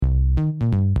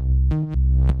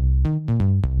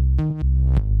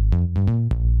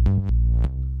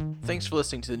Thanks for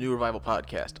listening to the New Revival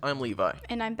Podcast. I'm Levi.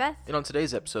 And I'm Beth. And on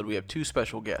today's episode, we have two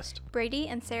special guests. Brady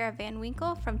and Sarah Van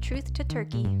Winkle from Truth to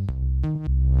Turkey.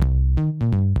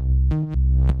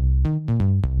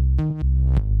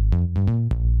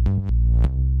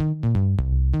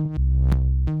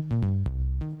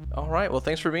 All right, well,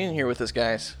 thanks for being here with us,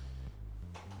 guys.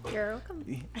 You're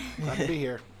welcome. Glad to be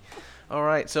here. All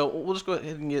right, so we'll just go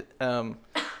ahead and get kind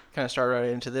of start right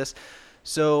into this.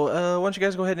 So why don't you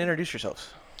guys go ahead and introduce yourselves?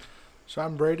 So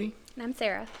I'm Brady. And I'm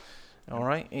Sarah. All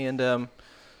right, and to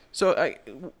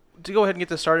go ahead and get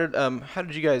this started, how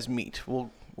did you guys meet?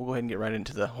 We'll go ahead and get right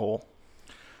into the whole.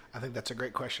 I think that's a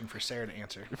great question for Sarah to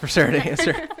answer. For Sarah to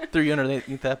answer. Threw you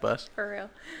underneath that bus. For real.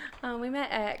 We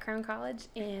met at Crown College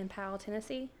in Powell,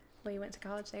 Tennessee. We went to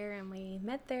college there and we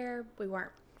met there. We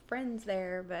weren't friends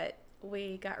there, but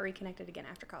we got reconnected again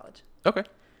after college. Okay.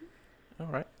 All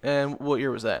right. And what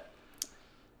year was that?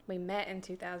 We met in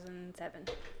 2007.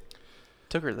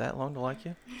 Took her that long to like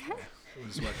you? It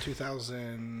was,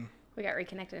 2013? We got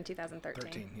reconnected in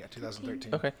 2013. Yeah,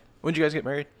 2013. Okay. When did you guys get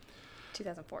married?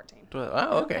 2014.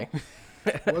 Oh, okay.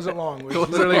 It wasn't long.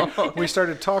 We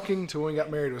started talking to when we got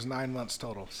married. It was 9 months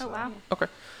total. So. Oh, wow. Okay.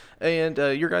 And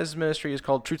your guys' ministry is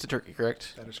called Truth to Turkey,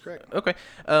 correct? That is correct. Okay.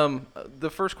 The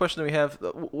first question that we have,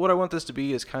 what I want this to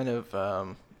be is kind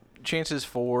of chances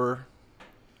for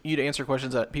you to answer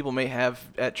questions that people may have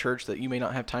at church that you may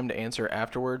not have time to answer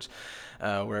afterwards,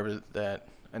 wherever that.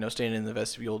 I know standing in the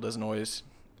vestibule isn't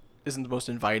the most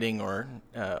inviting or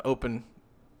open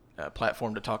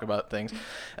platform to talk about things.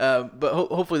 But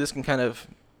hopefully this can kind of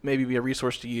maybe be a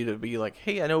resource to you to be like,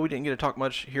 hey, I know we didn't get to talk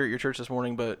much here at your church this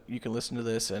morning, but you can listen to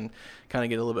this and kind of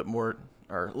get a little bit more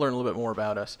or learn a little bit more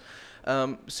about us.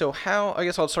 So I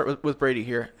guess I'll start with Brady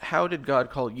here. How did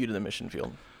God call you to the mission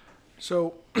field?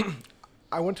 So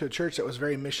I went to a church that was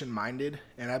very mission-minded,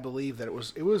 and I believe that it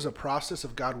was a process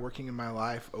of God working in my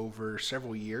life over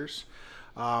several years.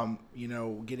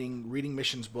 Reading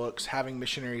missions books, having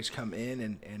missionaries come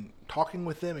in and talking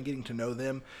with them and getting to know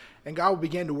them. And God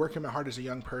began to work in my heart as a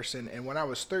young person. And when I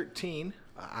was 13,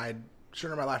 I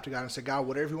surrendered my life to God and said, God,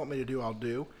 whatever you want me to do, I'll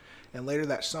do. And later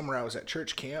that summer, I was at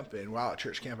church camp. And while at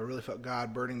church camp, I really felt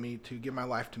God burning me to give my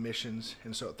life to missions.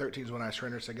 And so at 13 is when I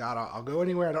surrendered and said, God, I'll go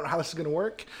anywhere. I don't know how this is going to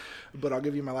work, but I'll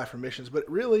give you my life for missions. But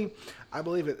really, I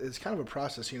believe it's kind of a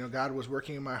process. God was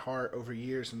working in my heart over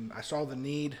years, and I saw the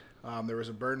need. There was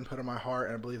a burden put on my heart,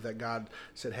 and I believe that God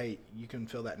said, hey, you can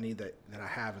fill that need that I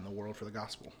have in the world for the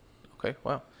gospel. Okay,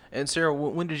 wow. And Sarah,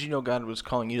 when did you know God was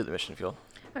calling you to the mission field?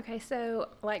 Okay, so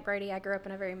like Brady, I grew up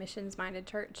in a very missions-minded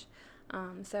church.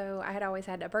 So I had always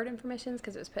had a burden for missions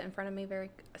because it was put in front of me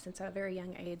since a very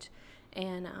young age.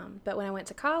 And but when I went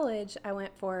to college, I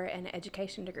went for an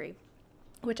education degree,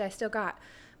 which I still got.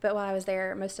 But while I was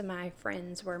there, most of my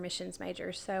friends were missions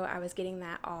majors, so I was getting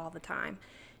that all the time.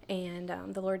 And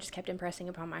the Lord just kept impressing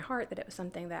upon my heart that it was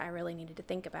something that I really needed to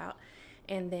think about.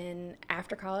 And then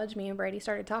after college, me and Brady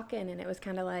started talking, and it was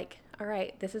kind of like, all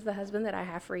right, this is the husband that I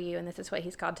have for you, and this is what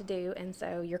he's called to do. And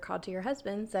so you're called to your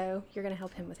husband, so you're going to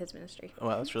help him with his ministry. Oh,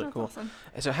 wow, that's really cool. Awesome.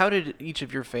 And so how did each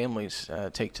of your families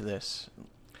take to this?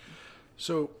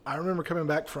 So I remember coming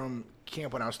back from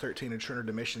camp when I was 13 and surrendered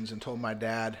to missions and told my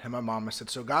dad and my mom, I said,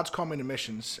 so God's called me to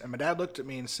missions. And my dad looked at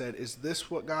me and said, is this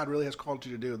what God really has called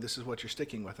you to do? This is what you're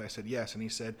sticking with? I said, yes. And he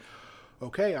said,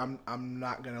 okay, I'm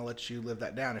not going to let you live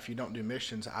that down. If you don't do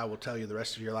missions, I will tell you the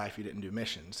rest of your life you didn't do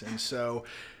missions. And so,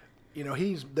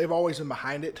 they've always been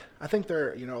behind it. I think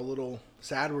they're, a little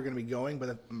sad we're going to be going,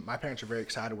 but my parents are very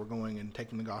excited we're going and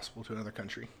taking the gospel to another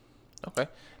country. Okay.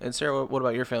 And Sarah, what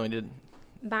about your family?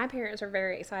 My parents are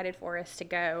very excited for us to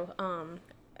go.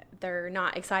 They're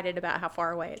not excited about how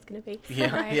far away it's going to be.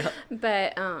 Yeah, Right. yeah.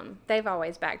 But they've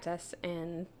always backed us,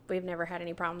 and we've never had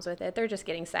any problems with it. They're just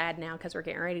getting sad now because we're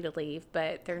getting ready to leave,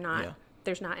 but they're not. Yeah.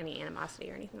 There's not any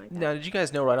animosity or anything like that. Now, did you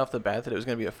guys know right off the bat that it was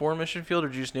going to be a foreign mission field, or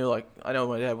did you just know, I know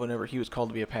my dad, whenever he was called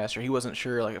to be a pastor, he wasn't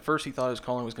sure. At first he thought his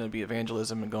calling was going to be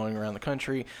evangelism and going around the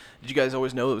country. Did you guys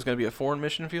always know it was going to be a foreign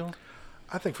mission field?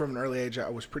 I think from an early age, I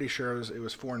was pretty sure it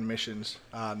was foreign missions.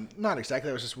 Not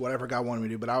exactly. It was just whatever God wanted me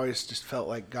to do. But I always just felt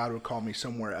like God would call me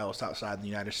somewhere else outside the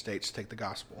United States to take the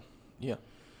gospel. Yeah.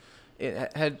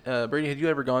 Brady, had you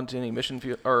ever gone to any mission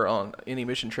field or on any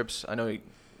mission trips? I know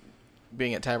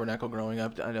being at Tabernacle growing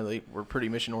up, I know they were pretty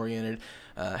mission oriented.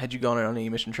 Had you gone on any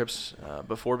mission trips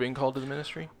before being called to the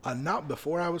ministry? Not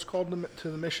before I was called to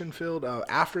the mission field.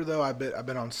 After, though, I've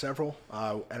been on several.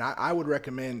 And I would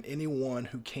recommend anyone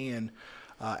who can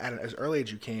at as early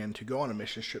as you can to go on a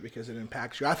mission trip because it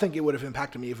impacts you. I think it would have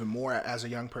impacted me even more as a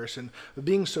young person. But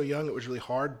being so young, it was really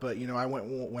hard. But, I went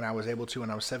when I was able to when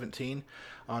I was 17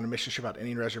 on a mission trip out to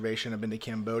Indian Reservation. I've been to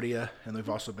Cambodia, and we've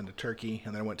also been to Turkey,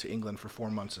 and then I went to England for 4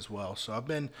 months as well. So I've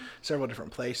been several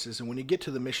different places. And when you get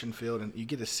to the mission field and you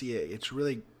get to see it, it's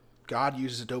really God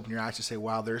uses it to open your eyes to say,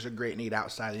 wow, there's a great need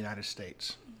outside the United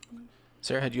States.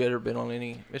 Sarah, had you ever been on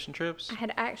any mission trips? I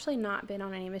had actually not been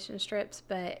on any mission trips,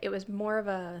 but it was more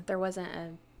of there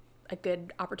wasn't a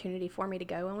good opportunity for me to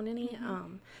go on any.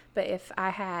 But if I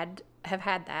have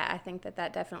had that, I think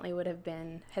that definitely would have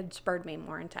had spurred me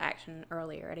more into action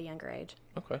earlier at a younger age.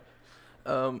 Okay.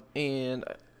 And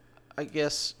I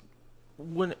guess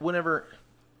whenever,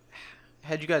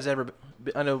 had you guys ever,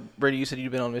 I know, Brady, you said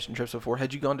you'd been on mission trips before.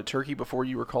 Had you gone to Turkey before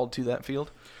you were called to that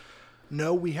field?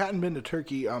 No, we hadn't been to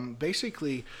Turkey.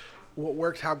 Basically,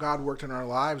 how God worked in our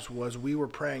lives was we were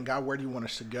praying, God, where do you want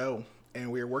us to go?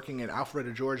 And we were working in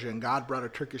Alpharetta, Georgia, and God brought a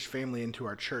Turkish family into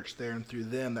our church there, and through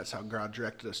them, that's how God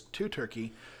directed us to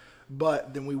Turkey.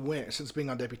 But then we went, since being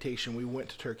on deputation, we went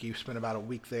to Turkey, spent about a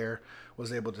week there,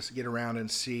 was able to get around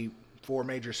and see 4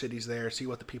 major cities there, see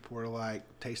what the people were like,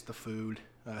 taste the food,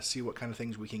 see what kind of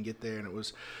things we can get there. And it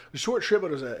was a short trip,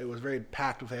 but it was very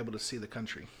packed with able to see the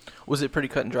country. Was it pretty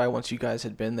cut and dry once you guys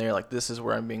had been there? Like, this is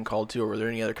where I'm being called to, or were there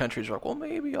any other countries where, like, well,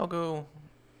 maybe I'll go?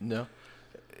 No.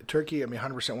 Turkey,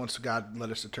 100% once God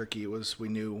led us to Turkey, we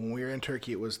knew when we were in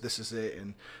Turkey, this is it.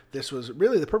 And this was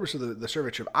really the purpose of the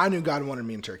survey trip. I knew God wanted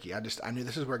me in Turkey. I knew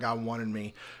this is where God wanted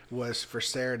me, was for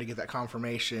Sarah to get that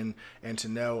confirmation and to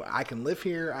know I can live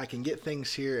here, I can get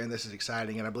things here, and this is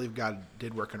exciting. And I believe God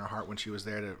did work in her heart when she was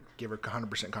there to give her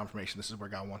 100% confirmation this is where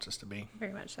God wants us to be.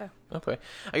 Very much so. Okay.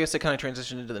 I guess that kind of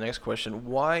transitioned into the next question.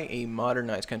 Why a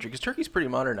modernized country? Because Turkey's pretty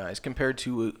modernized compared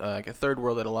to like a third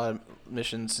world that a lot of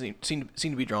missions seem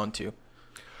to be drawn to.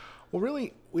 Well,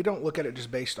 really, we don't look at it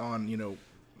just based on,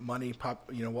 money,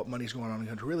 what money's going on in the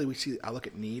country. Really, I look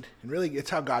at need, and really, it's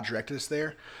how God directed us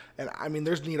there. And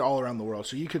there's need all around the world.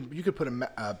 So you could put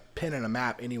a pin in a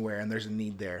map anywhere, and there's a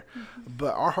need there. Mm-hmm.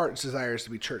 But our heart's desire is to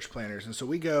be church planners, and so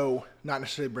we go not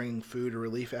necessarily bringing food or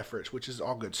relief efforts, which is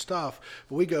all good stuff,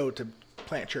 but we go to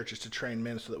plant churches to train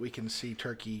men so that we can see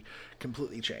Turkey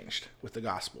completely changed with the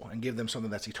gospel and give them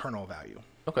something that's eternal value.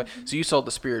 Okay, so you saw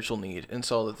the spiritual need and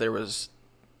saw that it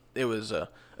was a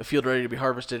field ready to be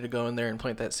harvested to go in there and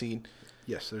plant that seed.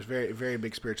 Yes, there's very, very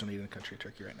big spiritual need in the country of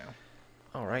Turkey right now.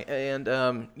 All right,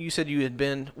 and you said you had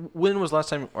been, when was the last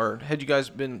time, or had you guys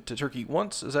been to Turkey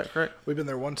once, is that correct? We've been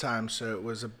there one time, so it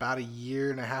was about a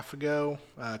year and a half ago,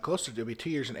 it'll be 2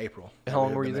 years in April. And how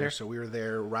long were you there? So we were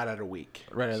there right at a week.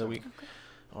 Right at a week. Okay.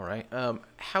 All right,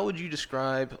 how would you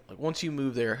describe, once you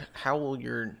move there, how would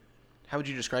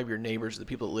you describe your neighbors, the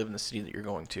people that live in the city that you're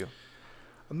going to?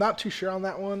 I'm not too sure on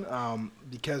that one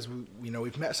because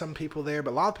we've met some people there,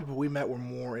 but a lot of people we met were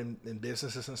more in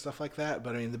businesses and stuff like that.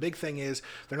 But the big thing is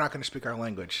they're not going to speak our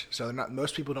language, so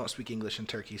most people don't speak English in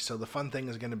Turkey. So the fun thing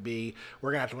is going to be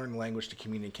we're going to have to learn the language to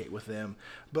communicate with them.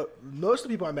 But most of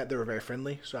the people I met, they were very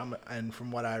friendly. And from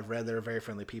what I've read, they're very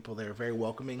friendly people. They're very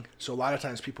welcoming. So a lot of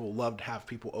times people love to have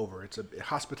people over.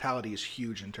 Hospitality is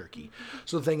huge in Turkey.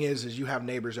 So the thing is you have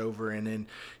neighbors over, and then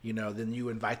then you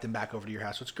invite them back over to your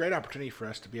house. So it's a great opportunity for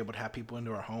us to be able to have people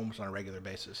into our homes on a regular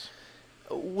basis.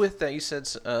 With that, you said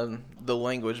the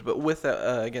language, but with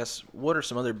that, I guess, what are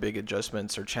some other big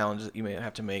adjustments or challenges that you may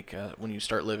have to make when you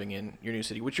start living in your new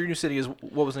city? Which your new city is,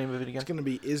 what was the name of it again? It's going to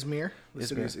be Izmir. The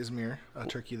city is Izmir,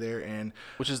 Turkey there.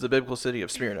 Which is the biblical city of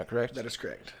Smyrna, correct? That is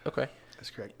correct. Okay. That's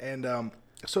correct. And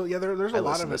so, yeah, there's a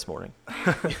lot of it. this morning.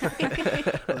 Well,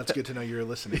 that's good to know you're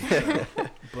listening. So.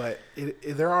 But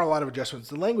there are a lot of adjustments.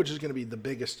 The language is going to be the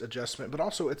biggest adjustment, but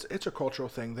also it's a cultural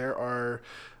thing. There are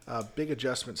big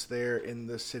adjustments there in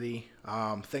the city.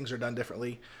 Things are done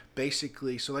differently.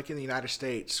 Basically, so like in the United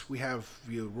States, we have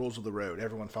rules of the road.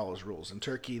 Everyone follows rules. In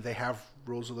Turkey, they have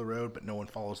rules of the road, but no one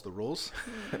follows the rules.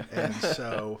 And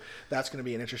so that's going to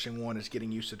be an interesting one, is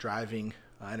getting used to driving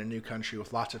in a new country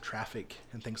with lots of traffic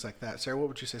and things like that. Sarah, what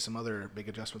would you say some other big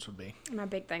adjustments would be? My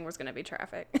big thing was going to be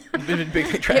traffic.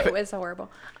 Big traffic. It was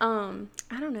horrible. I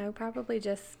don't know, probably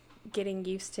just getting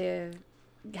used to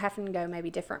having to go maybe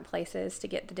different places to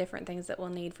get the different things that we'll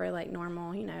need for like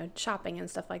normal, shopping and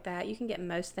stuff like that. You can get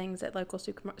most things at local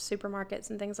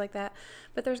supermarkets and things like that,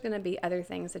 but there's going to be other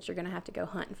things that you're going to have to go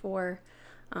hunting for.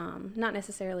 Not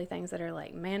necessarily things that are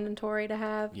like mandatory to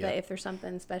have, but if there's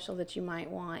something special that you might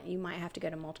want, you might have to go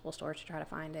to multiple stores to try to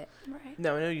find it. Right.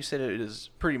 Now, I know you said it is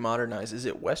pretty modernized. Is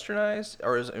it westernized,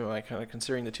 or am I kind of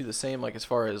considering the two the same, like as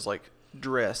far as like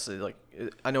dress? Like,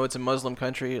 I know it's a Muslim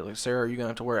country. Like, Sarah, are you going to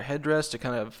have to wear a headdress to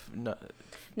kind of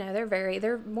No,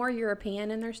 they're more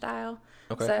European in their style.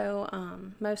 Okay.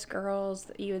 So most girls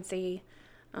that you would see,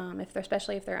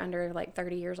 especially if they're under like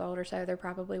 30 years old or so, they're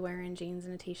probably wearing jeans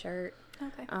and a t-shirt.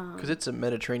 Okay. Because it's a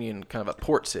Mediterranean kind of a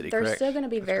port city, They're correct? still going to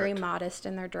be very correct. modest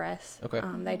in their dress. Okay.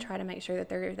 They try to make sure that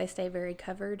they stay very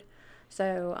covered.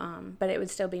 So, but it would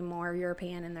still be more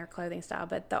European in their clothing style.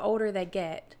 But the older they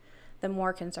get, the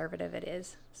more conservative it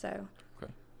is. So,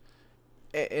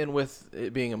 And with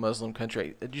it being a Muslim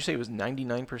country, did you say it was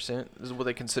 99% is what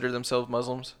they consider themselves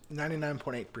Muslims?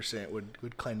 99.8%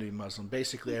 would claim to be Muslim.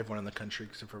 Basically, everyone in the country,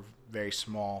 except for a very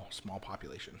small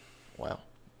population. Wow.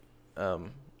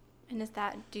 And is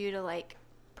that due to like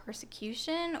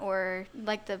persecution or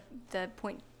like the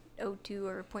 0.02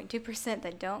 or 0.2%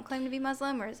 that don't claim to be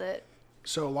Muslim, or is it?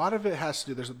 So a lot of it has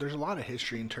to do. There's a lot of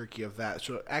history in Turkey of that.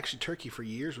 So actually, Turkey for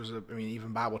years was,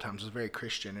 even Bible times was very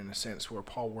Christian in a sense where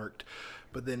Paul worked.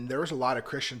 But then there was a lot of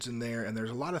Christians in there, and there's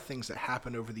a lot of things that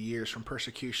happened over the years, from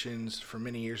persecutions from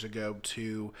many years ago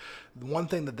to the one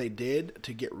thing that they did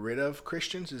to get rid of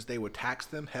Christians is they would tax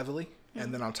them heavily.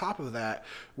 And then on top of that,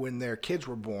 when their kids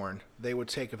were born, they would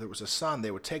take, if it was a son, they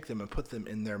would take them and put them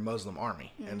in their Muslim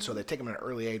army. And so they take them at an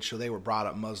early age, so they were brought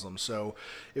up Muslim. So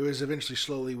it was eventually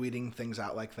slowly weeding things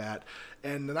out like that.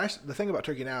 And the thing about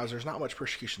Turkey now is there's not much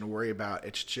persecution to worry about.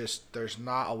 It's just there's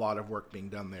not a lot of work being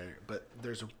done there. But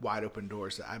there's wide open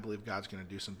doors that I believe God's going to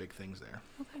do some big things there.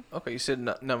 Okay, you said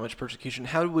not much persecution.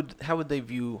 How would they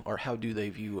view, or how do they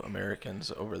view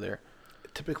Americans over there?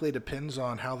 Typically depends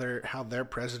on how their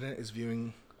president is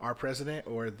viewing our president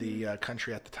or the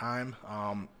country at the time.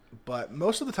 But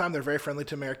most of the time, they're very friendly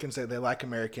to Americans. They like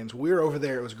Americans. We were over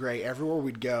there. It was great. Everywhere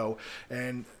we'd go.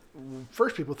 And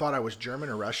first, people thought I was German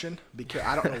or Russian. Because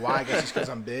I don't know why. I guess it's because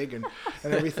I'm big and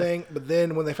everything. But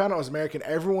then when they found out I was American,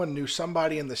 everyone knew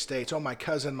somebody in the States. Oh, my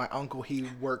cousin, my uncle, he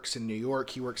works in New York.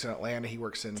 He works in Atlanta. He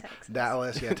works in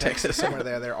Dallas. Yeah, Texas, somewhere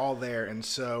there. They're all there. And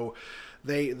so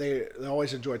they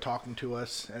always enjoy talking to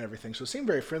us and everything. So it seemed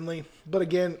very friendly. But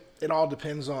again, it all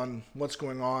depends on what's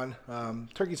going on.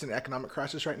 Turkey's in an economic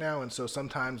crisis right now, and so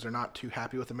sometimes they're not too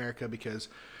happy with America because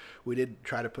we did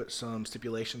try to put some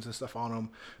stipulations and stuff on them,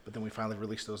 but then we finally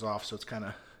released those off. So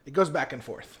it goes back and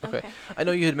forth. Okay. I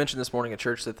know you had mentioned this morning at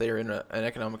church that they are in an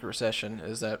economic recession.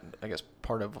 Is that, I guess,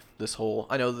 part of this whole?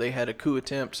 I know they had a coup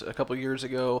attempt a couple years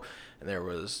ago, and there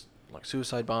was like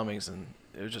suicide bombings, and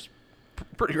it was just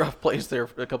pretty rough place there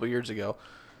a couple years ago.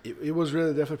 It was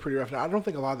really definitely pretty rough. Now, I don't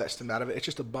think a lot of that stemmed out of it. It's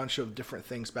just a bunch of different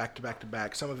things back to back to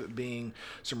back. Some of it being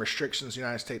some restrictions the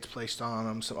United States placed on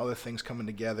them, some other things coming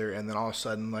together, and then all of a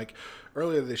sudden, like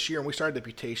earlier this year, when we started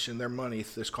Deputation, their money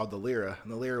is called the lira,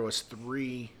 and the lira was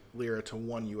 3 lira to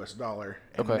 $1 US,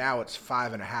 and now it's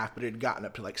 5.5, but it had gotten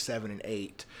up to like 7 and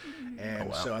 8,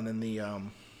 and and then the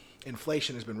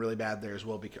inflation has been really bad there as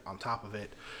well on top of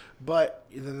it. But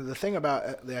the thing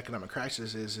about the economic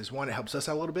crisis is one, it helps us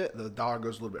out a little bit. The dollar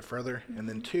goes a little bit further. And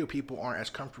then two, people aren't as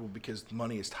comfortable because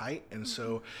money is tight. And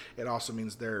so it also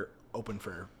means they're open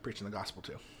for preaching the gospel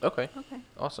too. Okay.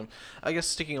 Awesome. I guess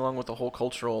sticking along with the whole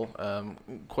cultural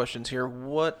questions here,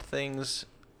 what things,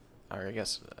 or I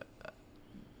guess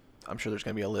I'm sure there's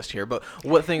going to be a list here, but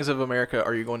what things of America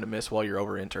are you going to miss while you're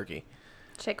over in Turkey?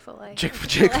 Chick-fil-A.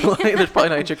 Chick-fil-A. There's probably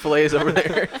not Chick-fil-A's over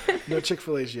there. No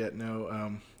Chick-fil-A's yet,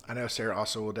 no. I know Sarah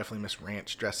also will definitely miss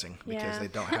ranch dressing because they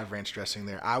don't have ranch dressing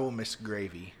there. I will miss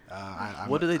gravy.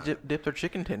 What do they dip their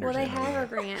chicken tenders Well, in? they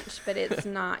have a ranch, but it's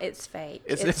not. It's fake.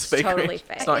 It's fake totally ranch.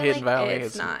 fake. It's not Hidden Valley.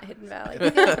 It's not Hidden Valley. I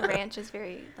feel like the ranch is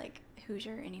very like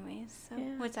Hoosier anyways, so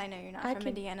which I know you're not from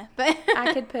Indiana, but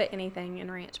I could put anything in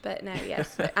ranch, but no,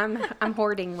 yes, I'm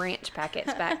hoarding ranch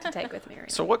packets back to take with me.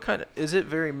 So what kind of, is it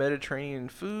very Mediterranean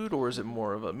food, or is it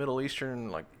more of a Middle Eastern,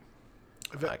 like,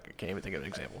 I can't even think of an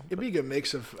example. It'd be a good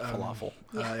mix of falafel.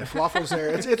 Falafel's there.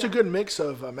 It's a good mix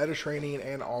of Mediterranean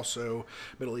and also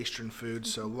Middle Eastern food.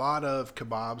 So a lot of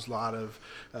kebabs, a lot of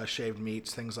shaved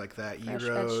meats, things like that.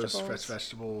 Gyros, fresh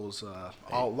vegetables,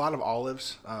 a lot of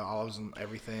olives and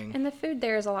everything. And the food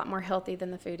there is a lot more healthy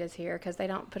than the food is here because they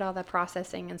don't put all the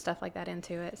processing and stuff like that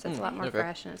into it. So it's a lot more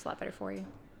fresh and it's a lot better for you.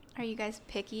 Are you guys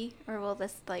picky, or will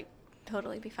this like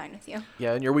totally be fine with you?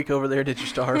 Yeah, in your week over there, did you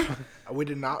starve? We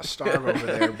did not starve over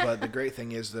there, but the great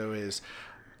thing is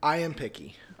I am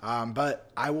picky, but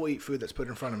I will eat food that's put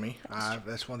in front of me.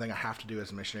 That's one thing I have to do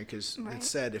as a missionary because it's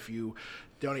said if you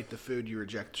don't eat the food, you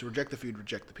reject. So reject the food,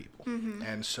 reject the people.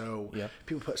 And so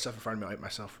people put stuff in front of me, I'll eat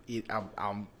myself.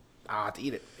 I'll I'll have to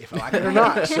eat it if I like it or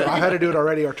not. So I had to do it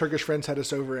already. Our Turkish friends had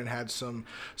us over and had some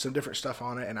different stuff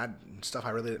on it, and stuff I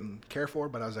really didn't care for,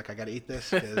 but I was like, I got to eat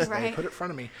this because they put it in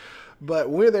front of me. But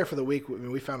when we were there for the week,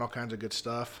 we found all kinds of good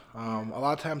stuff. A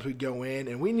lot of times we'd go in,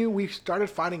 and we started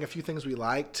finding a few things we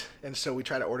liked, and so we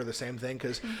try to order the same thing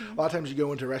because a lot of times you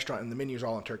go into a restaurant and the menu's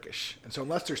all in Turkish. And so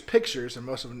unless there's pictures, and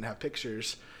most of them have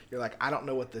pictures, you're like, I don't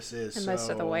know what this is. And most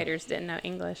of the waiters didn't know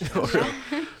English.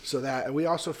 So that, and we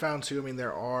also found too, I mean,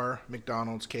 there are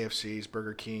McDonald's, KFC's,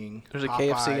 Burger King. There's a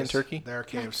Popeyes, KFC in Turkey? There are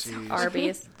KFC's.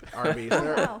 Arby's.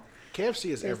 Wow.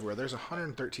 KFC is everywhere. There's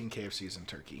 113 KFCs in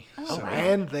Turkey. Oh, wow.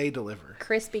 And they deliver.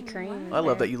 Krispy Kreme. I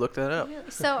love that you looked that up.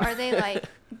 So are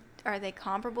they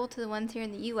comparable to the ones here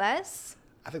in the U.S.?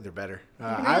 I think they're better.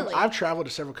 Really? I've traveled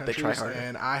to several They try countries, harder.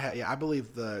 and I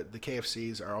believe the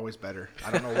KFCs are always better.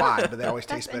 I don't know why, but they always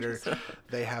That's taste better. interesting.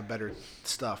 They have better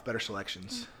stuff, better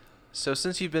selections. So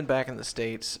since you've been back in the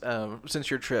States, since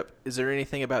your trip, is there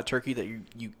anything about Turkey that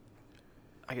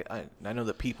I know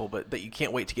the people, but that you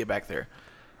can't wait to get back there?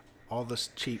 All this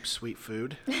cheap sweet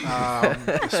food,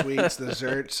 the sweets, the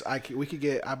desserts. I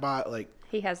bought like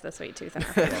He has the sweet tooth.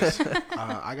 yes,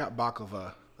 I got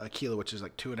baklava. A kilo, which is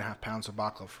like 2.5 pounds of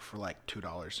baklava for like $2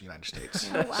 in the United States.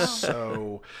 Oh, wow.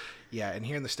 So, yeah, and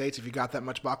here in the States, if you got that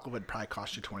much baklava, it'd probably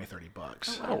cost you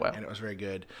 $20-$30. Oh, wow. And it was very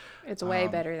good. It's way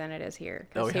better than it is here.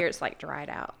 Because here it's like dried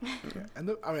out. And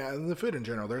the food in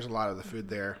general, there's a lot of the food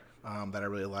there that I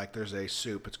really like. There's a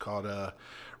soup. It's called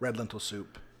red lentil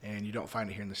soup. And you don't find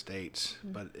it here in the States,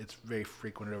 but it's very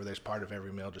frequent over there. It's part of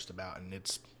every meal just about, and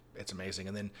it's amazing.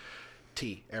 And then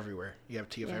tea everywhere. You have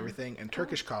tea of everything. And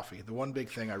Turkish coffee. The one big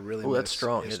thing I really miss. That's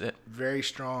strong, is isn't it? Very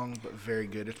strong, but very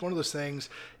good. It's one of those things,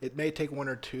 it may take one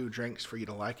or two drinks for you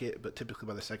to like it, but typically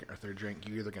by the second or third drink,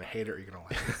 you're either going to hate it or you're going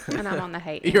to like it. And I'm on the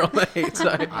hate. You're on the hate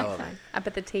side. I love it.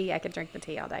 But the tea, I could drink the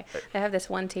tea all day. They have this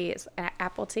one tea, it's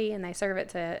apple tea, and they serve it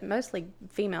to mostly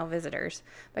female visitors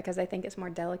because they think it's more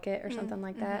delicate or something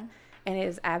like that. And it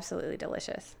is absolutely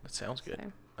delicious. That sounds good.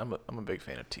 So. I'm a big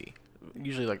fan of tea.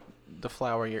 Usually, like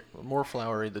the more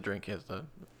flowery the drink is,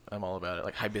 I'm all about it.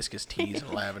 Like hibiscus teas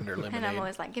and lavender lemonade. And I'm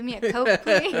always like, give me a Coke,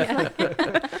 please.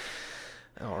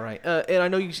 All right. And I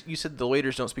know you said the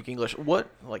waiters don't speak English.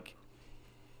 What, like,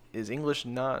 is English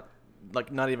not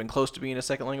even close to being a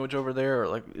second language over there, or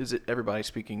like is it everybody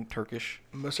speaking Turkish?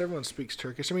 Most everyone speaks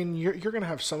Turkish. I mean, you're going to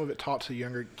have some of it taught to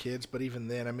younger kids, but even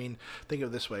then, I mean, think of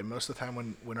it this way. Most of the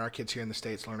time when our kids here in the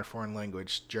States learn a foreign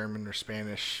language, German or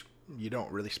Spanish, you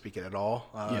don't really speak it at all.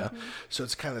 So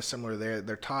it's kind of similar there.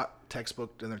 They're taught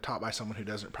textbook, and they're taught by someone who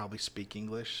doesn't probably speak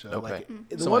English. So Okay.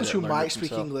 the Somebody ones that who learned it might speak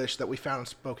themselves. English that we found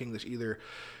spoke English, either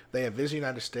they have visited the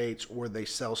United States or they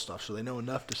sell stuff, so they know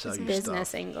enough to sell you Business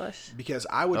stuff. English. Because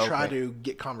I would try Okay. to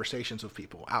get conversations with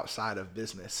people outside of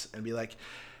business and be like,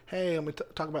 hey, I'm going to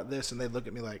talk about this. And they'd look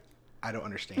at me like, I don't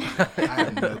understand. I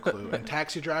have no clue. And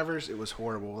taxi drivers, it was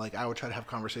horrible. Like, I would try to have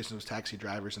conversations with taxi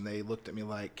drivers, and they looked at me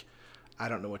like, I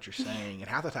don't know what you're saying. And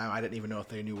half the time, I didn't even know if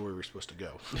they knew where we were supposed to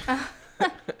go.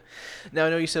 Now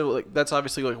I know you said like that's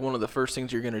obviously like one of the first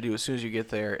things you're going to do as soon as you get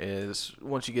there is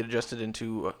once you get adjusted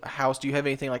into a house. Do you have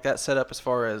anything like that set up as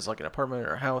far as like an apartment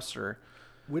or a house or?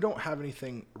 We don't have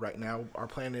anything right now. Our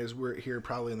plan is we're here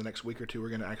probably in the next week or two. We're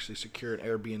going to actually secure an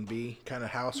Airbnb kind of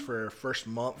house for our first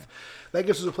month. That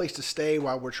gives us a place to stay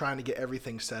while we're trying to get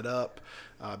everything set up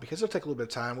because it'll take a little bit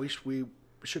of time. We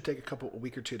should take a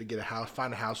week or two to get a house,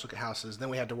 find a house, look at houses. Then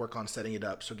we had to work on setting it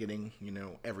up, so getting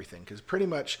everything. Because pretty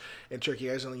much in Turkey,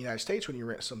 as in the United States, when you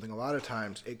rent something, a lot of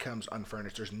times it comes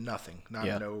unfurnished. There's nothing,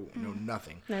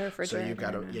 nothing. No refrigerator. So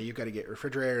you've got to get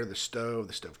refrigerator, the stove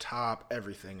top,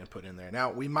 everything, and put in there. Now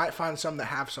we might find some that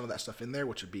have some of that stuff in there,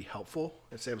 which would be helpful.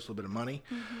 It'd save us a little bit of money.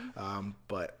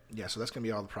 But yeah, so that's gonna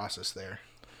be all the process there.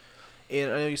 And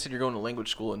I know you said you're going to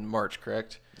language school in March,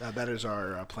 correct? That is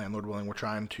our plan, Lord willing. We're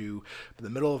trying to. The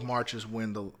middle of March is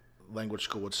when the language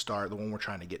school would start. The one we're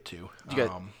trying to get to.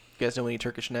 You guys know any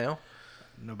Turkish now?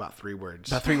 Know about 3 words.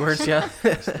 About 3 words, yeah.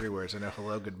 It's 3 words. I know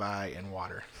hello, goodbye, and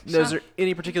water. Now, is there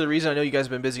any particular reason? I know you guys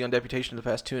have been busy on deputation the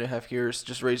past 2.5 years,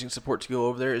 just raising support to go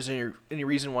over there. Is there any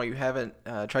reason why you haven't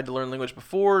tried to learn language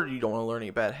before? You don't want to learn any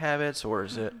bad habits, or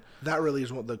is it? That really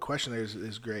is what the question there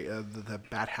is great. The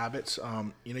bad habits.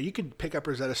 You could pick up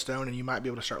Rosetta Stone and you might be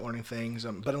able to start learning things.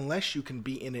 But unless you can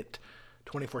be in it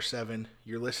 24/7,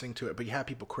 you're listening to it, but you have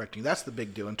people correcting you. That's the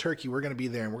big deal. In Turkey, we're going to be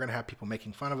there, and we're going to have people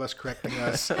making fun of us, correcting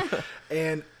us.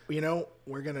 And,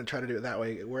 we're going to try to do it that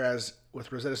way. Whereas with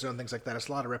Rosetta Stone, things like that, it's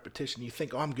a lot of repetition. You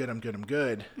think, oh, I'm good.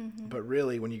 Mm-hmm. But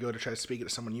really, when you go to try to speak it to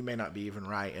someone, you may not be even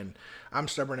right. And I'm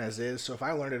stubborn as is. So if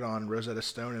I learned it on Rosetta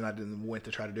Stone and I didn't went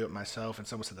to try to do it myself and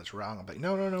someone said that's wrong, I'm like,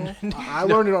 no. I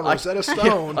learned it on Rosetta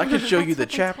Stone. I can show you the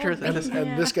chapter. That is-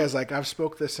 And this guy's like, I've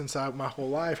spoke this since my whole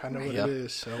life. I know what Yep. it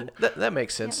is. So That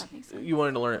makes sense. that makes sense. You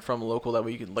wanted to learn it from a local, that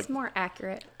way you could It's more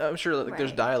accurate. I'm sure that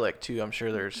there's Right. dialect too. I'm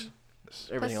sure there's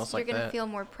everything Plus, else like you're gonna that. feel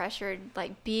more pressured,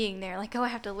 like being there. Like, oh, I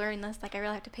have to learn this. Like, I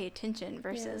really have to pay attention.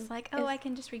 Versus, like, oh, I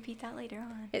can just repeat that later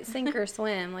on. It's sink or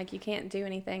swim. Like, you can't do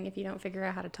anything if you don't figure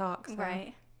out how to talk. So.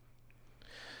 Right.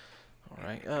 All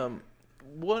right.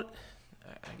 What,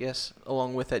 I guess,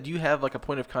 along with that, do you have like a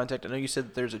point of contact? I know you said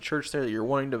that there's a church there that you're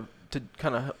wanting to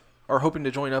kind of are hoping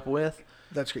to join up with.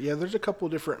 that's great. Yeah, there's a couple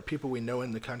of different people we know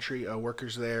in the country,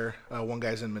 workers there. One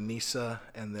guy's in Manisa,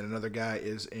 and then another guy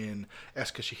is in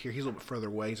Eskişehir. He's a little bit further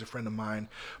away. He's a friend of mine.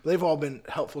 But they've all been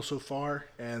helpful so far,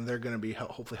 and they're going to be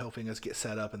hopefully helping us get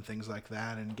set up and things like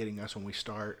that, and getting us when we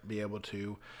start, be able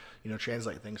to,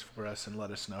 translate things for us and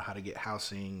let us know how to get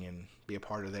housing and be a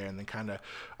part of there. And then kind of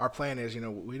our plan is,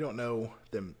 we don't know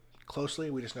them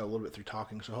closely. We just know a little bit through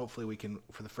talking. So hopefully we can,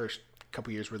 for the first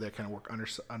couple years, we're there, kind of work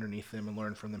underneath them and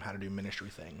learn from them how to do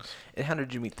ministry things. And how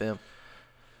did you meet them?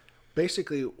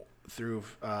 Basically through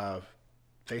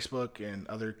Facebook and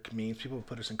other means. People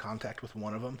put us in contact with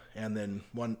one of them, and then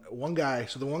one guy.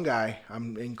 So the one guy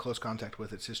I'm in close contact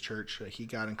with, it's his church. He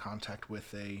got in contact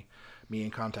with me in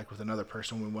contact with another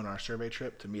person we went on our survey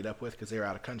trip to meet up with because they were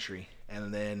out of country,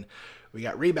 and then we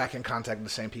got back in contact with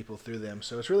the same people through them.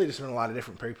 So it's really just been a lot of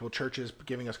different people, churches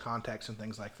giving us contacts and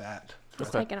things like that. It's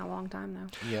taken a long time,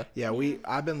 though. Yeah. Yeah,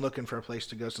 I've been looking for a place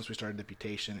to go since we started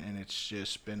Deputation, and it's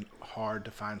just been hard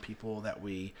to find people that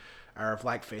we are of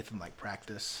like faith and like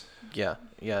practice. Yeah,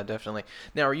 definitely.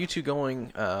 Now, are you two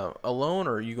going alone,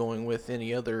 or are you going with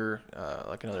any other,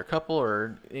 like another couple,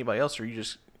 or anybody else, or are you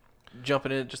just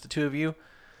jumping in, just the two of you?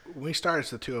 When we started,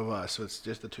 it's the two of us, so it's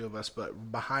just the two of us.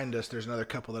 But behind us, there's another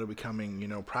couple that'll be coming.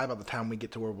 Probably by the time we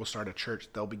get to where we'll start a church,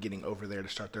 they'll be getting over there to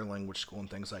start their language school and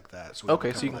things like that. So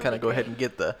Okay, so you can kind of go ahead and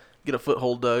get a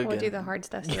foothold dug. We'll and, do the hard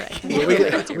stuff so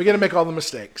that we got to make all the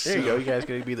mistakes. There you go. You guys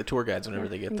got to be the tour guides whenever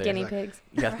they get there. Guinea pigs.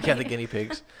 Yeah, the guinea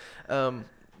pigs.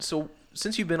 So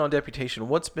since you've been on Deputation,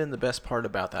 what's been the best part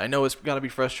about that? I know it's got to be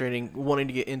frustrating wanting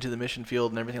to get into the mission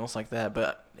field and everything else like that,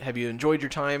 but have you enjoyed your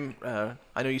time?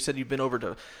 I know you said you've been over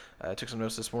to, I took some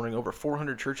notes this morning, over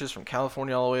 400 churches from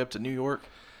California all the way up to New York.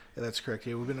 Yeah, that's correct.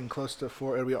 Yeah, we've been in close to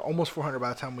it'll be almost 400 by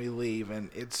the time we leave, and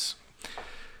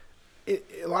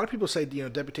a lot of people say,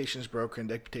 deputation is broken,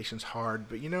 deputation's hard,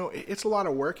 but it's a lot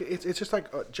of work. It's just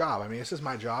like a job. I mean, this is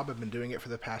my job. I've been doing it for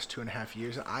the past 2.5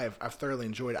 years, and I've thoroughly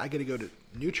enjoyed it. I get to go to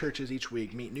new churches each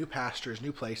week, meet new pastors,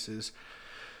 new places,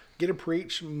 get to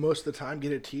preach most of the time, get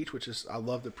to teach, which is, I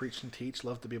love to preach and teach,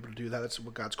 love to be able to do that. That's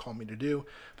what God's called me to do.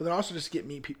 But then also just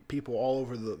meet people all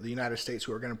over the United States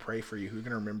who are going to pray for you, who are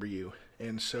going to remember you.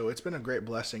 And so it's been a great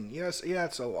blessing.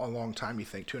 It's a long time, you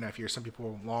think, 2.5 years. Some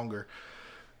people longer.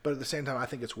 But at the same time, I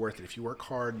think it's worth it. If you work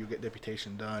hard, you'll get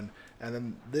deputation done. And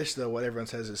then this, though, what everyone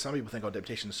says is some people think,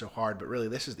 deputation is so hard, but really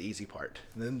this is the easy part.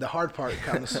 And then the hard part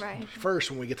comes Right. first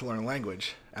when we get to learn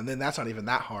language. And then that's not even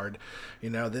that hard.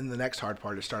 Then the next hard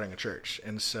part is starting a church.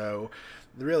 And so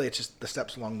really it's just the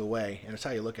steps along the way. And it's how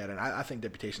you look at it. And I think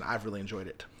deputation, I've really enjoyed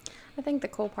it. I think the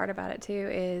cool part about it, too,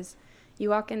 is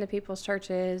you walk into people's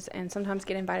churches and sometimes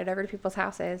get invited over to people's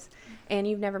houses, and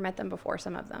you've never met them before,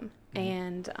 some of them. Mm-hmm.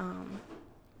 And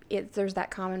there's that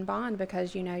common bond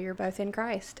because you're both in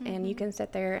Christ, mm-hmm. and you can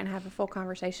sit there and have a full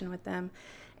conversation with them.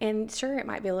 And sure, it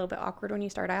might be a little bit awkward when you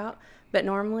start out, but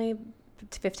normally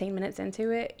 15 minutes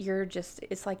into it,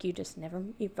 it's like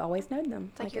you've always known them.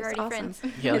 It's like you're already awesome. friends.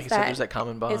 Yeah, like you said, there's that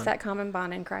common bond. It's that common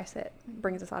bond in Christ that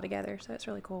brings us all together, so it's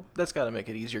really cool. That's got to make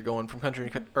it easier going from country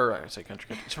to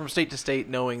country, from state to state,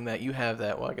 knowing that you have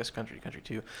that. Well, I guess country to country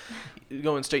too.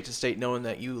 Going state to state, knowing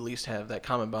that you at least have that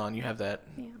common bond. You have that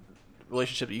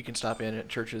relationship that you can stop in at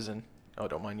churches and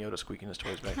don't mind Yoda squeaking his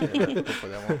toys back there.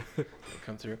 Hopefully that won't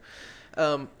come through.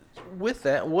 With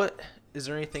that, is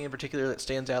there anything in particular that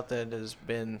stands out that has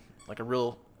been like a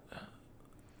real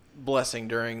blessing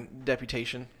during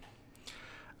deputation?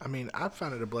 I mean, I've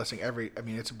found it a blessing.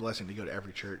 It's a blessing to go to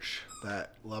every church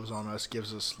that loves on us,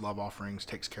 gives us love offerings,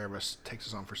 takes care of us, takes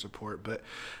us on for support. But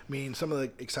I mean, some of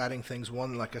the exciting things.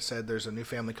 One, like I said, there's a new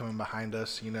family coming behind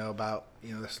us. About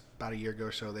a year ago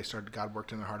or so, they started. God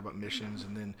worked in their heart about missions,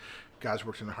 and then God's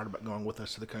worked in their heart about going with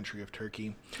us to the country of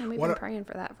Turkey. And we've been praying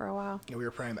for that for a while. We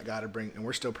were praying that God would bring, and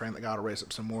we're still praying that God will raise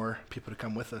up some more people to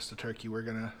come with us to Turkey. We're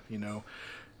gonna,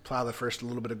 plow the first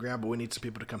little bit of ground, but we need some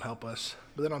people to come help us.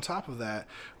 But then on top of that,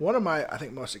 one of my, I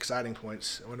think, most exciting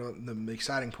points, the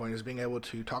exciting point is being able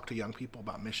to talk to young people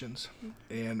about missions.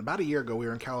 And about a year ago, we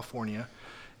were in California,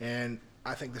 and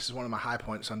I think this is one of my high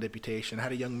points on deputation. I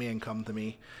had a young man come to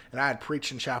me, and I had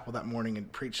preached in chapel that morning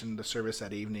and preached in the service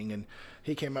that evening, and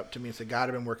he came up to me and said, God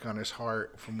had been working on his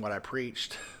heart from what I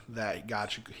preached, that God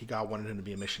wanted him to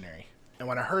be a missionary. And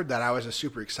when I heard that, I was just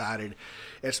super excited.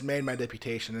 It's made my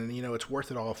deputation, and it's worth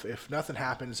it all. If nothing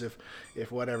happens,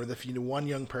 if one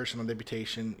young person on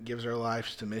deputation gives their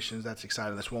lives to missions, that's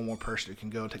exciting. That's one more person who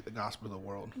can go and take the gospel to the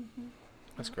world. Mm-hmm.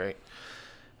 That's great.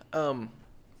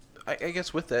 I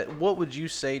guess with that, what would you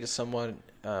say to someone,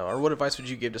 or what advice would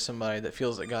you give to somebody that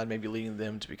feels that God may be leading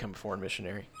them to become a foreign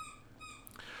missionary?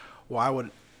 Well,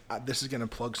 this is going to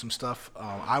plug some stuff.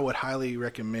 I would highly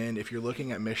recommend, if you're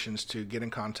looking at missions, to get in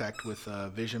contact with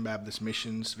Vision Baptist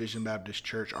Missions, Vision Baptist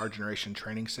Church, Our Generation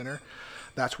Training Center.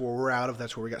 That's where we're out of.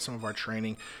 That's where we got some of our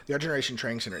training. The Our Generation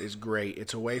Training Center is great.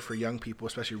 It's a way for young people,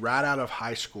 especially right out of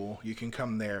high school. You can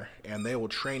come there, and they will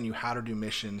train you how to do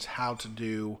missions, how to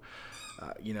do,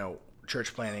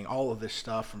 church planning, all of this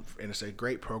stuff, and it's a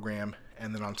great program.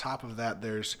 And then on top of that,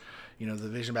 there's, the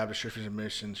Vision Baptist Church of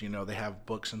Missions, they have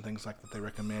books and things like that they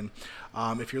recommend.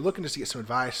 If you're looking to get some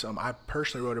advice, I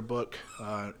personally wrote a book.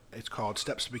 It's called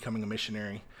Steps to Becoming a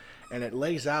Missionary. And it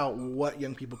lays out what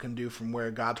young people can do from where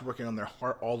God's working on their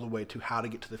heart all the way to how to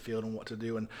get to the field and what to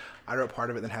do. And I wrote part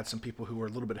of it, then had some people who were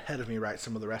a little bit ahead of me write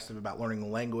some of the rest of it about learning the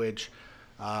language,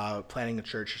 planning a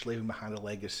church, just leaving behind a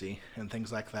legacy and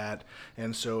things like that.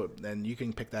 And so then you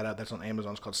can pick that up. That's on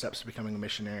Amazon. It's called Steps to Becoming a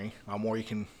Missionary. Or you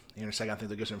can, in a second, I think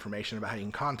they'll give some information about how you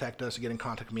can contact us, get in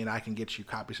contact with me, and I can get you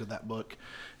copies of that book.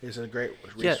 It's a great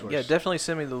resource. Yeah, definitely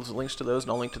send me those links to those,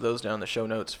 and I'll link to those down in the show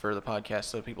notes for the podcast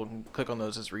so people can click on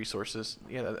those as resources.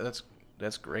 Yeah,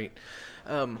 that's great.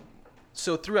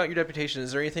 So throughout your deputation,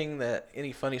 is there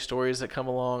any funny stories that come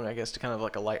along, I guess, to kind of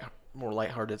like a more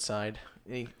lighthearted side?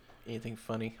 Anything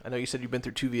funny? I know you said you've been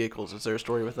through 2 vehicles. Is there a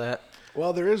story with that?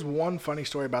 Well, there is one funny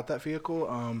story about that vehicle,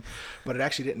 but it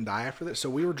actually didn't die after that.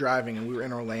 So we were driving, and we were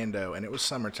in Orlando, and it was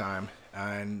summertime,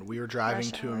 and we were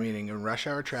driving to a meeting in rush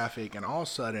hour traffic, and all of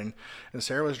a sudden, and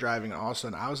Sarah was driving, and all of a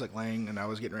sudden I was laying, and I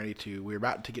was getting ready we were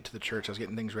about to get to the church. I was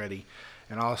getting things ready.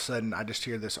 And all of a sudden, I just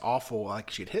hear this awful,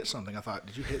 like she'd hit something. I thought,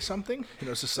 did you hit something?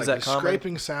 It's just like a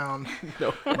scraping sound.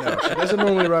 No, she doesn't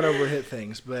normally run over and hit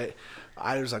things. But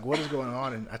I was like, what is going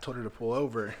on? And I told her to pull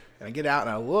over. And I get out and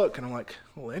I look, and I'm like,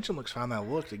 well, the engine looks fine. And I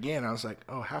looked again. And I was like,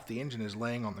 oh, half the engine is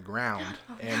laying on the ground.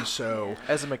 And so,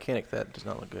 as a mechanic, that does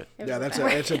not look good. Yeah,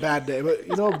 it's a bad day. But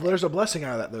there's a blessing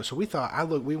out of that though. So we thought,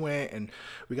 we went and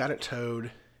we got it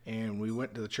towed. And we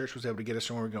went to the church, was able to get us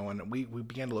where we were going. And we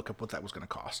began to look up what that was going to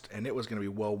cost. And it was going to be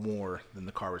well more than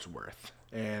the car was worth.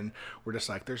 And we're just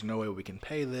like, there's no way we can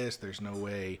pay this. There's no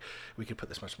way we could put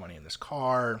this much money in this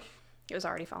car. It was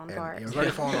already falling apart. It was already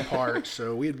falling apart.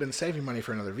 So we had been saving money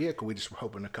for another vehicle. We just were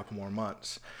hoping a couple more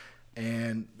months.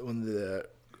 And when the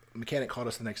mechanic called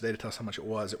us the next day to tell us how much it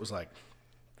was like,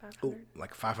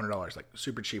 like $500, like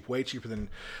super cheap, way cheaper than,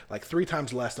 like 3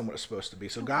 times less than what it's supposed to be.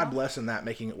 So God bless in that,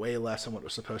 making it way less than what it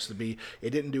was supposed to be. It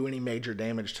didn't do any major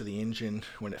damage to the engine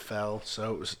when it fell,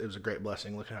 so it was a great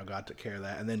blessing. Look at how God took care of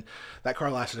that. And then that car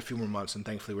lasted a few more months, and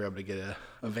thankfully we were able to get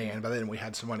a van. By then we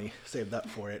had some money saved up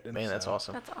for it. And man, that's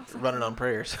awesome. That's awesome. Running on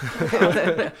prayers.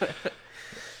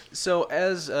 So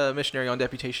as a missionary on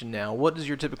deputation now, what does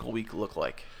your typical week look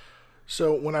like?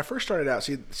 So when I first started out,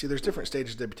 see, there's different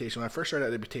stages of deputation. When I first started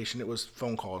out deputation, it was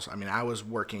phone calls. I mean, I was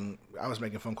making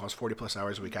phone calls 40 plus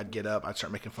hours a week. I'd get up, I'd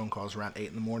start making phone calls around 8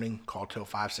 in the morning, call till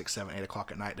 5, 6, 7, 8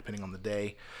 o'clock at night, depending on the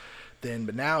day.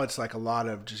 But now it's like a lot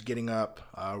of just getting up,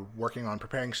 working on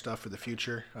preparing stuff for the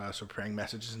future. So preparing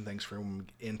messages and things for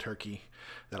in Turkey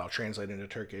that I'll translate into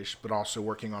Turkish, but also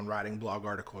working on writing blog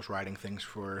articles, writing things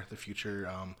for the future,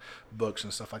 books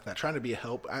and stuff like that. Trying to be a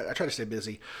help. I try to stay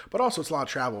busy, but also it's a lot of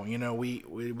travel.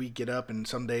 We get up, and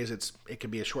some days it could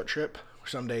be a short trip.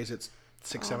 Some days it's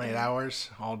 6, 7, 8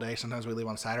 hours all day. Sometimes we leave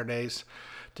on Saturdays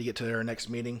to get to our next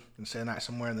meeting and stay a night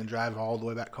somewhere and then drive all the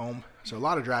way back home. So a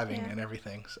lot of driving and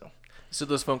everything. So. So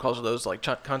those phone calls are those like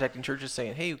contacting churches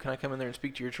saying, "Hey, can I come in there and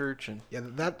speak to your church?" And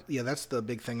that's the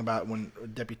big thing about when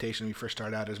deputation we first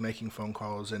started out is making phone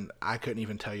calls, and I couldn't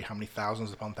even tell you how many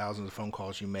thousands upon thousands of phone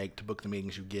calls you make to book the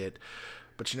meetings you get.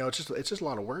 But it's just a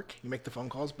lot of work. You make the phone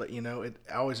calls, but I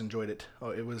always enjoyed it.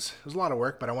 Oh, it was a lot of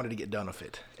work, but I wanted to get done with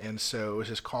it. And so it was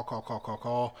just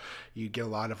call. You get a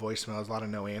lot of voicemails, a lot of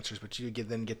no answers, but you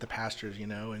then get the pastors,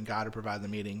 and God to provide the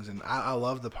meetings. And I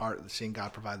love the part of seeing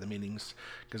God provide the meetings,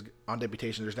 because on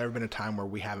deputation, there's never been a time where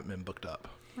we haven't been booked up.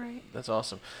 Right. That's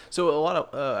awesome. So a lot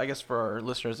of, I guess for our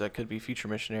listeners that could be future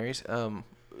missionaries,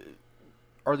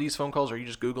 are these phone calls, are you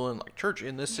just Googling like church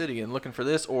in this city and looking for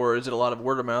this, or is it a lot of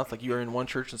word of mouth? Like you're in one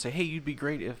church and say, hey, you'd be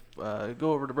great if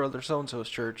go over to brother so-and-so's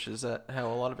church. Is that how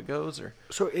a lot of it goes? Or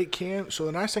So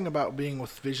the nice thing about being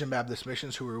with Vision Baptist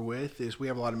Missions, who we're with, is we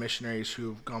have a lot of missionaries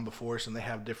who've gone before us, and they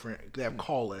have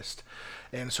call list.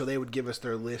 And so they would give us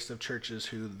their list of churches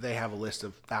who they have a list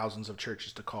of thousands of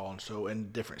churches to call, and so in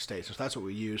different states. So that's what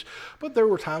we use. But there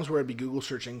were times where I'd be Google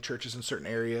searching churches in certain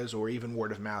areas, or even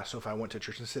word of mouth. So if I went to a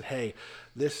church and said, hey,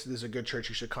 this is a good church,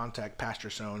 you should contact Pastor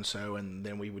so-and-so, and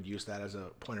then we would use that as a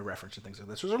point of reference and things like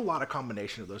this. So there's a lot of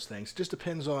combination of those things. It just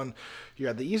depends on,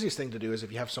 the easiest thing to do is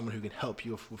if you have someone who can help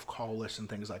you with call lists and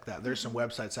things like that. There's some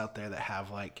websites out there that have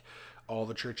like all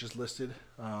the churches listed,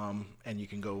 and you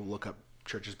can go look up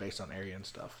churches based on area and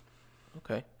stuff.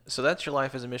 Okay. So that's your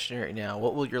life as a missionary now.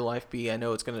 What will your life be? I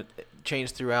know it's going to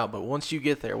change throughout, but once you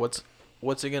get there, what's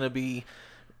it going to be?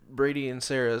 Brady and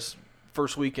Sarah's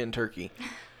first week in Turkey.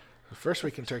 The first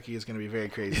week in Turkey is going to be very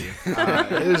crazy.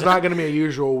 It is not going to be a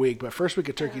usual week, but first week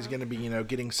of Turkey is going to be,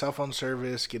 getting cell phone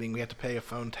service, we have to pay a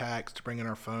phone tax to bring in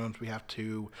our phones. We have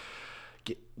to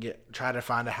try to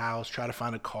find a house, try to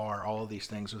find a car, all of these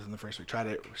things within the first week. Try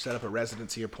to set up a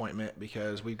residency appointment,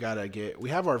 because we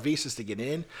have our visas to get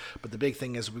in, but the big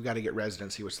thing is we've got to get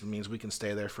residency, which means we can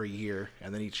stay there for a year,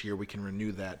 and then each year we can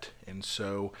renew that. And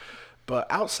so, but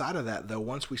outside of that, though,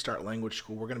 once we start language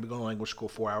school, we're going to be going to language school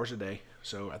 4 hours a day.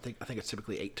 So I think it's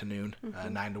typically 8 to noon,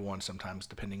 9 to 1 sometimes,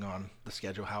 depending on the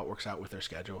schedule, how it works out with their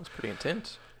schedule. It's pretty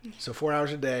intense. So 4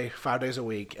 hours a day, 5 days a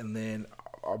week, and then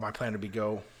my plan would be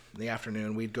go in the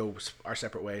afternoon. We'd go our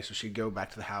separate ways. So she'd go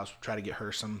back to the house, try to get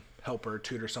her some helper,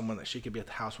 tutor, someone that she could be at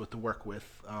the house with to work with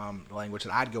the language.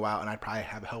 And I'd go out, and I'd probably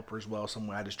have a helper as well,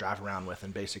 someone I just drive around with,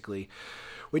 and basically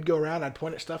we'd go around, I'd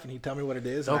point at stuff, and he'd tell me what it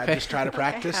is, and I'd just try to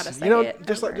practice. How to say it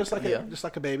just over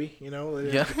like a baby,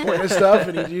 Yeah. point at stuff,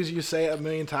 and you say it a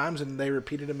million times, and they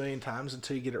repeat it a million times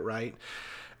until you get it right,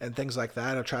 and things like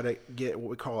that. I'll try to get what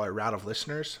we call a route of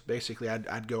listeners. Basically,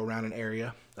 I'd go around an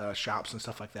area, shops and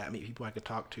stuff like that, meet people I could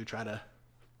talk to, try to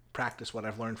practice what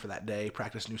I've learned for that day,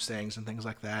 practice new sayings and things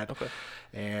like that. Okay.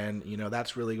 And,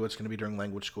 that's really what's going to be during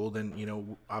language school.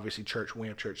 Then, obviously we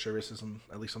have church services,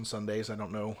 at least on Sundays. I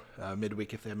don't know,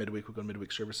 midweek, if they have midweek, we'll go to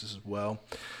midweek services as well.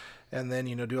 And then,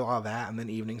 do all of that. And then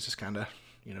evenings just kind of,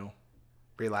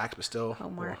 relax, but still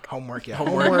Homework,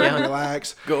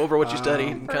 relax. Go over what you studied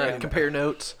and kind real. of compare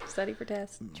notes. Study for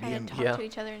tests. Try to talk to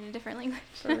each other in a different language.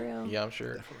 For real. Yeah, I'm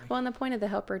sure. Definitely. Well, and the point of the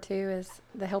helper, too, is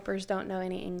the helpers don't know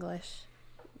any English.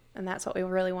 And that's what we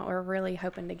really want. We're really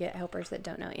hoping to get helpers that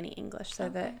don't know any English, so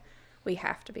that we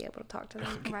have to be able to talk to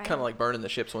them. Right. Kind of like burning the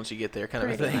ships once you get there, kind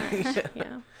Pretty of a thing. much,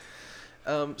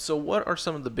 yeah. So what are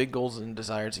some of the big goals and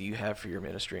desires that you have for your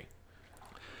ministry?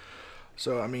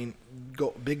 So,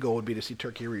 big goal would be to see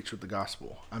Turkey reach with the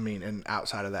gospel. And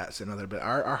outside of that, it's another. But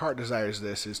our heart desires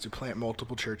is to plant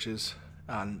multiple churches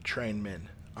and train men.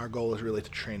 Our goal is really to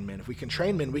train men. If we can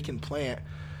train men, we can plant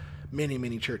many,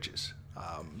 many churches.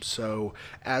 So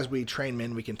as we train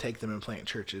men, we can take them and plant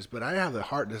churches. But I have the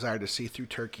heart desire to see through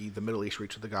Turkey, the Middle East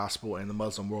reach with the gospel, and the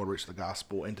Muslim world reach the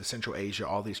gospel, into Central Asia,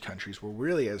 all these countries where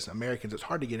really as Americans, it's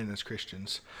hard to get in as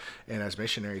Christians and as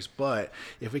missionaries. But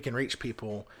if we can reach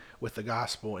people with the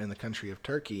gospel in the country of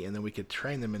Turkey, and then we could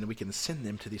train them and we can send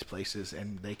them to these places,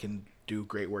 and they can do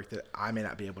great work that I may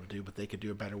not be able to do, but they could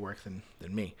do a better work than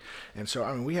me. And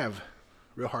so, we have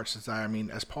real heart's desire.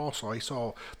 As Paul saw, he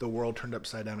saw the world turned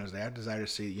upside down as they had desire to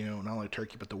see, not only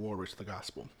Turkey, but the world reach the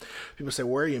gospel. People say,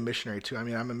 where are you a missionary to?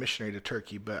 I'm a missionary to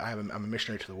Turkey, but I'm a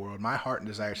missionary to the world. My heart and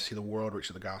desire is to see the world reach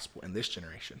the gospel in this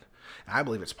generation. And I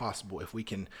believe it's possible. If we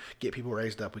can get people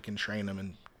raised up, we can train them,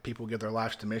 and people give their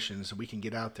lives to missions, we can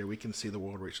get out there, we can see the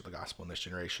world reach the gospel in this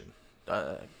generation.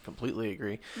 Completely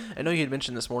agree. I know you had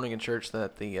mentioned this morning in church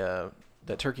that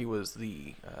that Turkey was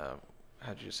the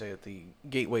how did you say it, the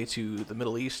gateway to the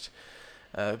Middle East.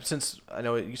 Since I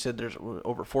know you said there's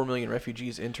over 4 million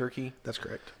refugees in Turkey. That's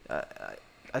correct.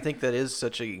 I think that is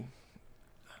such a,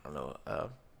 I don't know,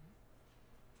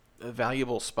 a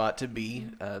valuable spot to be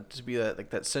that like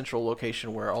that central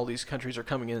location where all these countries are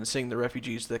coming in and seeing the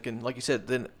refugees that can, like you said,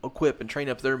 then equip and train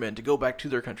up their men to go back to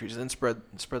their countries and then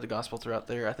spread the gospel throughout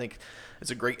there. I think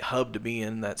it's a great hub to be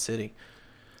in that city.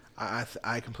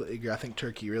 I completely agree. I think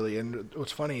Turkey really, and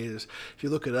what's funny is if you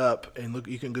look it up and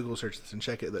you can Google search this and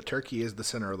check it, that Turkey is the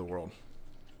center of the world.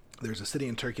 There's a city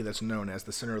in Turkey that's known as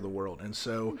the center of the world. And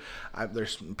so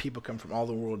there's people come from all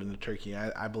the world into Turkey.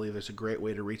 I believe there's a great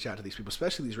way to reach out to these people,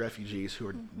 especially these refugees who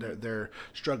are they're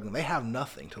struggling. They have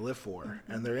nothing to live for,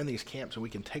 and they're in these camps, and we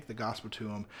can take the gospel to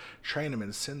them, train them,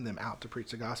 and send them out to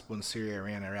preach the gospel in Syria,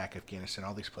 Iran, Iraq, Afghanistan,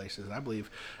 all these places. And I believe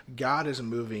God is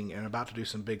moving and about to do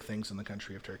some big things in the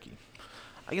country of Turkey.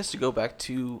 I guess to go back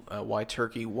to why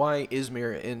Turkey, why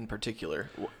Izmir in particular,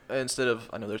 instead of,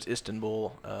 I know there's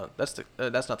Istanbul, that's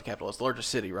not the capital, it's the largest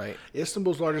city, right?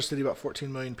 Istanbul's largest city, about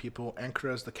 14 million people.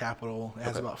 Ankara is the capital, it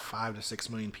has about 5 to 6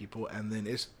 million people, and then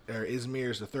Izmir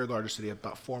is the third largest city,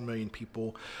 about 4 million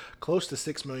people, close to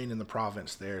 6 million in the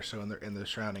province there, so in the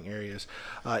surrounding areas.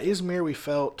 Izmir, we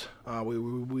felt,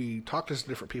 we talked to some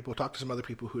different people, talked to some other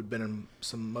people who had been in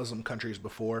some Muslim countries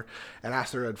before, and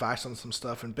asked their advice on some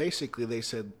stuff, and basically they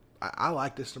said, I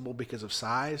liked Istanbul because of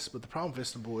size, but the problem with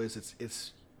Istanbul is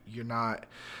it's you're not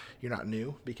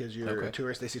new because you're a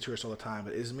tourist. They see tourists all the time,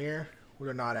 but Izmir,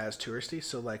 we're not as touristy,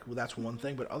 so that's one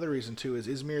thing. But other reason too is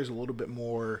Izmir is a little bit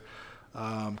more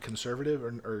conservative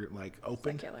or like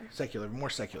open, more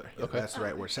secular. Okay. That's the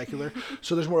right word, secular.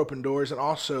 So there's more open doors, and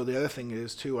also the other thing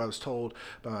is too. I was told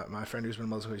by my friend who's been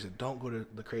Muslim, he said, "Don't go to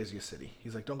the craziest city."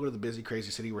 He's like, "Don't go to the busy, crazy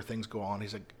city where things go on."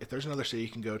 He's like, "If there's another city you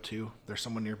can go to, there's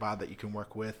someone nearby that you can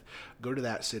work with. Go to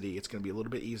that city. It's going to be a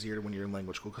little bit easier when you're in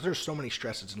language school because there's so many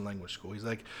stresses in language school." He's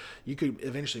like, "You could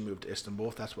eventually move to Istanbul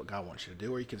if that's what God wants you to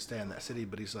do, or you can stay in that city."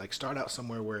 But he's like, "Start out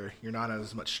somewhere where you're not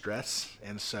as much stress,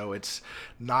 and so it's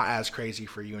not as crazy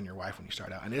for you and your wife when you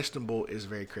start out." And Istanbul is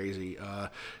very crazy.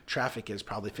 Traffic is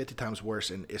probably 50 times worse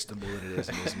in Istanbul than it is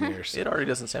in Izmir. So. It already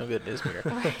doesn't sound good in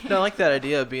Izmir. No, I like that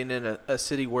idea of being in a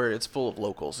city where it's full of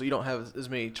locals, so you don't have as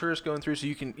many tourists going through. So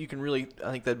you can really,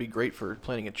 I think that'd be great for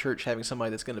planning a church, having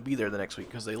somebody that's going to be there the next week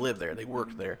because they live there, they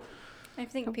work there. I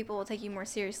think people will take you more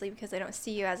seriously because they don't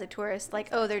see you as a tourist. Like,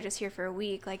 oh, they're just here for a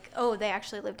week. Like, oh, they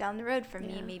actually live down the road from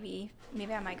me.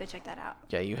 Maybe I might go check that out.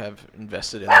 Yeah, you have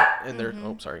invested in that, in their.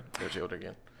 Oh, sorry, there's Yoda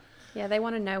again. Yeah, they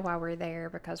want to know why we're there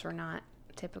because we're not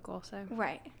typical. So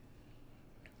right.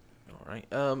 All right.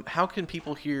 How can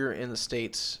people here in the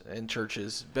States and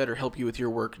churches better help you with your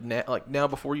work now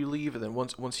before you leave, and then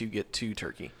once you get to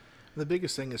Turkey? The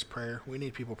biggest thing is prayer. We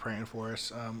need people praying for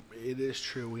us. It is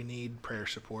true. We need prayer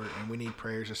support, and we need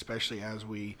prayers, especially as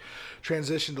we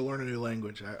transition to learn a new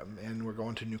language and we're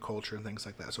going to new culture and things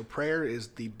like that. So prayer is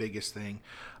the biggest thing.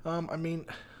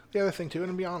 The other thing too, and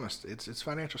to be honest, it's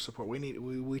financial support.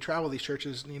 We travel these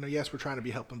churches. Yes, we're trying to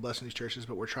be helping blessing these churches,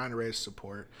 but we're trying to raise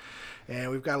support,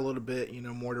 and we've got a little bit,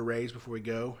 more to raise before we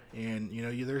go. And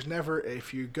there's never,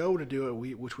 if you go to do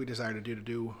it, which we desire to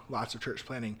do lots of church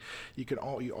planning,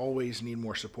 you always need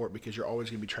more support because you're always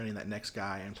going to be training that next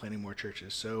guy and planning more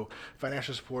churches. So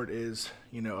financial support is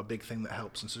a big thing that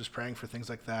helps, and so just praying for things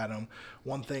like that.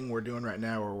 One thing we're doing right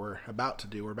now, or we're about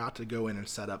to go in and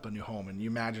set up a new home. And you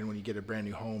imagine when you get a brand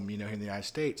new home, here in the United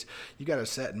States, you got to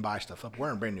set and buy stuff up.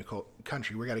 We're in a brand new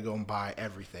country. We got to go and buy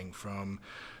everything from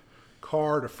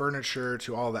car to furniture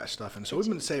to all that stuff. And so we've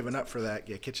been saving up for that.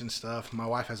 Yeah, kitchen stuff. My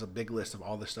wife has a big list of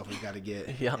all this stuff we got to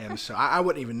get. Yeah. And so I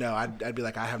wouldn't even know. I'd be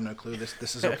like, I have no clue.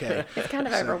 This is okay. It's kind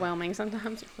of overwhelming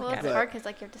sometimes. Well, it's hard because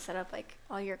you have to set up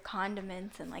all your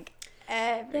condiments and everything.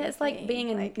 Yeah, it's like being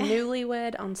a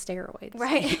newlywed on steroids.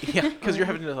 Right. Yeah, because you're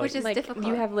having to which is difficult.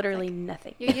 You have literally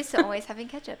nothing. You're used to always having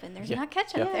ketchup, and there's not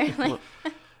ketchup there.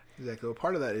 Exactly. Well,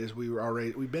 part of that is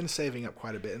we've been saving up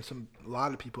quite a bit, and a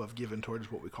lot of people have given towards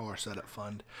what we call our setup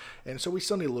fund, and so we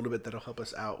still need a little bit that'll help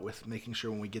us out with making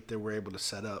sure when we get there we're able to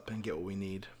set up and get what we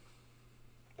need.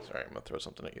 Sorry, I'm gonna throw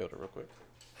something at Yoda real quick.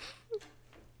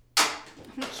 Oh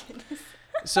my goodness.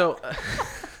 So,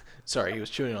 sorry, he was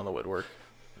chewing on the woodwork.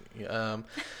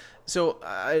 So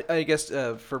I guess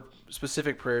for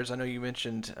specific prayers, I know you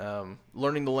mentioned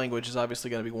learning the language is obviously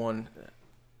going to be one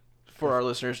for our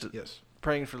listeners. Yes.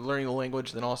 Praying for learning the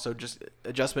language, then also just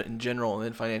adjustment in general, and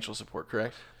then financial support,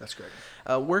 correct? That's correct.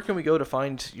 Where can we go to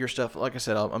find your stuff? Like I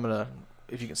said, I'm going to,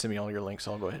 if you can send me all your links,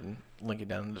 I'll go ahead and link it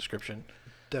down in the description.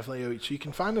 Definitely. So you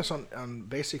can find us on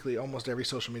basically almost every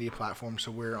social media platform.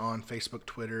 So we're on Facebook,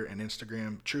 Twitter, and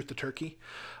Instagram, Truth to Turkey.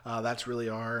 That's really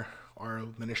our our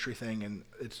ministry thing, and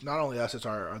it's not only us, it's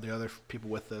our the other people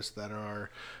with us that are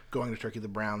going to Turkey, the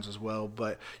Browns as well.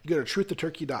 But you go to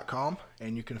truthtoturkey.com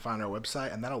and you can find our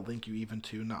website, and that'll link you even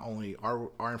to not only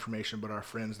our information, but our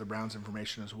friends, the Browns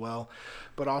information as well.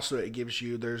 But also it gives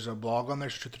you, there's a blog on there,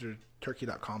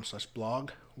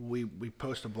 truthtoturkey.com/blog. We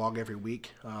post a blog every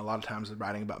week. A lot of times they're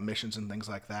writing about missions and things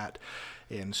like that.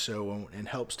 And so it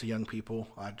helps to young people.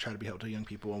 I try to be helpful to young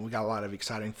people. And we got a lot of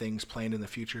exciting things planned in the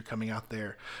future coming out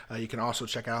there. You can also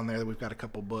check out on there that we've got a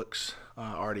couple books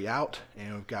already out.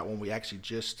 And we've got one we actually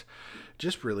just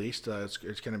released. It's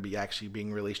going to be actually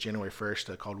being released January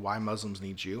 1st called Why Muslims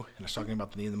Need You. And it's talking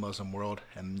about the need of the Muslim world.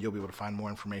 And you'll be able to find more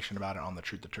information about it on the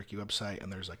Truth to Turkey website. And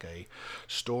there's like a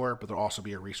store, but there'll also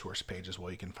be a resource page as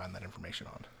well you can find that information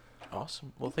on.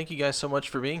 Awesome. Well, thank you guys so much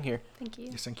for being here. Thank you.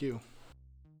 Yes, thank you.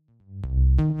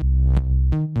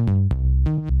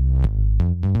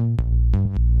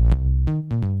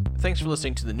 Thanks for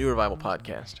listening to the New Revival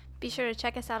Podcast. Be sure to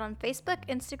check us out on Facebook,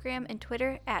 Instagram, and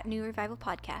Twitter at New Revival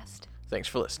Podcast. Thanks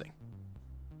for listening.